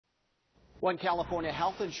One California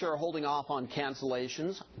health insurer holding off on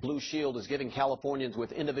cancellations. Blue Shield is giving Californians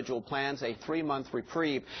with individual plans a 3-month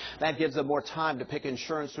reprieve. That gives them more time to pick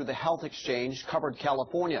insurance through the health exchange covered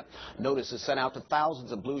California. Notice is sent out to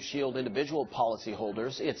thousands of Blue Shield individual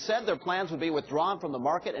policyholders. It said their plans would be withdrawn from the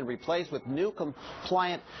market and replaced with new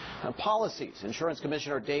compliant policies. Insurance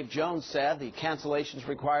Commissioner Dave Jones said the cancellations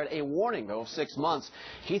required a warning of 6 months.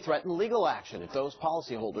 He threatened legal action if those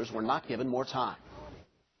policyholders were not given more time.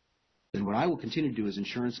 And what I will continue to do as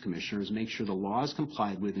insurance commissioner is make sure the law is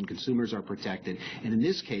complied with and consumers are protected. And in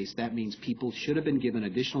this case, that means people should have been given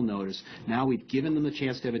additional notice. Now we've given them the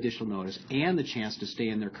chance to have additional notice and the chance to stay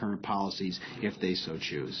in their current policies if they so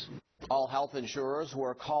choose. All health insurers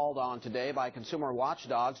were called on today by Consumer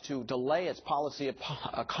Watchdogs to delay its policy of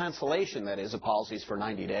cancellation, that is, of policies for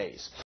 90 days.